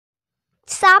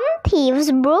Some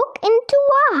thieves broke into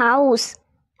a house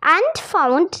and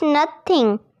found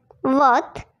nothing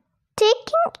worth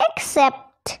taking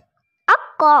except a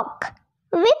cock,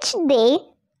 which they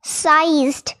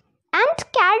seized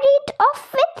and carried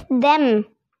off with them.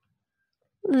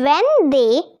 When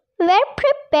they were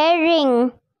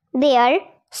preparing their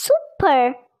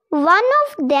supper, one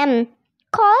of them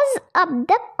caught up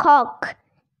the cock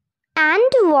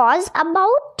and was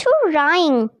about to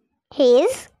wring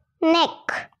his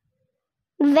neck,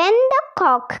 when the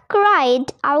cock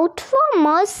cried out for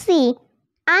mercy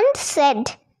and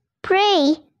said,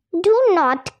 "Pray, do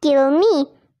not kill me.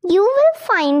 You will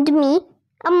find me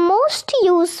a most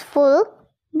useful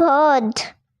bird,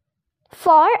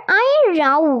 for I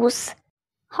rouse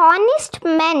honest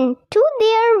men to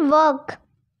their work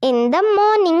in the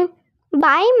morning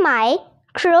by my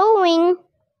crowing."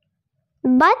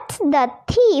 But the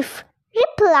thief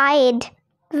replied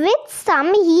with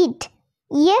some heat,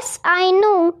 "Yes, I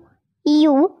know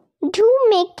you do,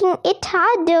 making it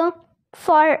harder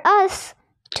for us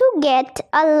to get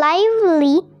a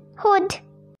livelihood.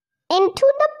 Into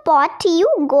the pot you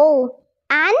go."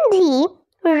 And he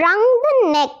wrung the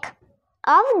neck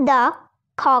of the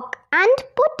cock and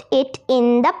put it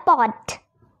in the pot.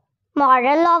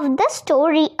 Moral of the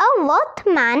story: a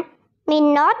worthy man may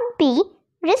not be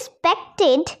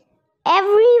respected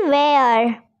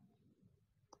everywhere.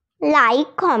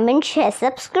 Like, comment, share,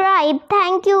 subscribe.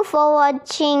 Thank you for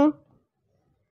watching.